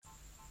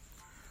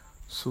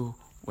So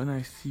when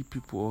I see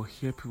people or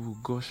hear people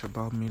gush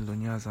about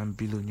millionaires and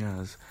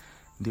billionaires,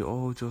 they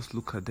all just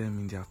look at them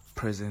in their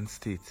present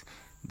state.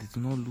 They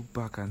do not look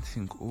back and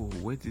think, oh,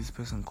 where did this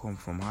person come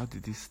from? How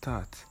did this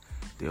start?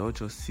 They all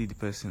just see the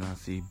person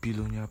as a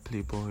billionaire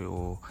playboy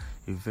or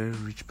a very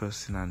rich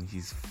person, and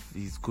he's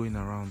going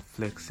around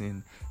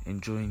flexing,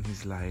 enjoying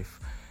his life.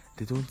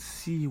 They don't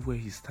see where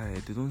he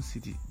started. They don't see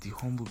the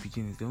humble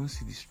beginnings. They don't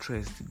see the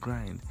stress, the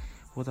grind,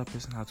 what that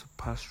person had to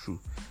pass through.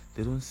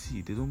 They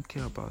don't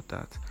care about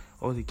that.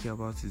 All they care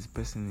about is the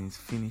person in his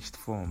finished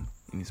form,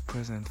 in his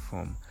present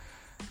form.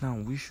 Now,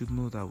 we should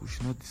know that we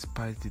should not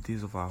despise the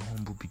days of our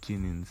humble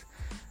beginnings.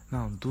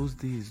 Now, those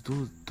days,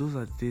 those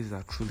are the days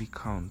that truly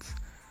count.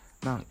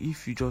 Now,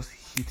 if you just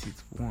hit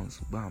it once,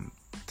 bam,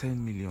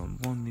 10 million,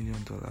 $1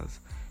 million,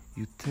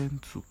 you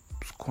tend to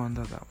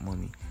squander that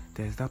money.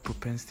 There's that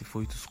propensity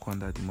for you to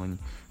squander the money.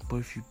 But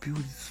if you build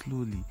it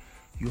slowly,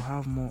 you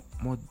have more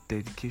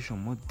dedication,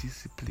 more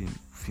discipline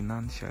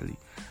financially,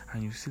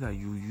 and you see that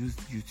you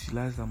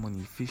utilize that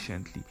money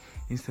efficiently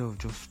instead of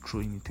just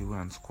throwing it away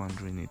and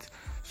squandering it.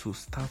 So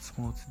start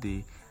small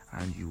today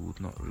and you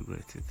would not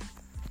regret it.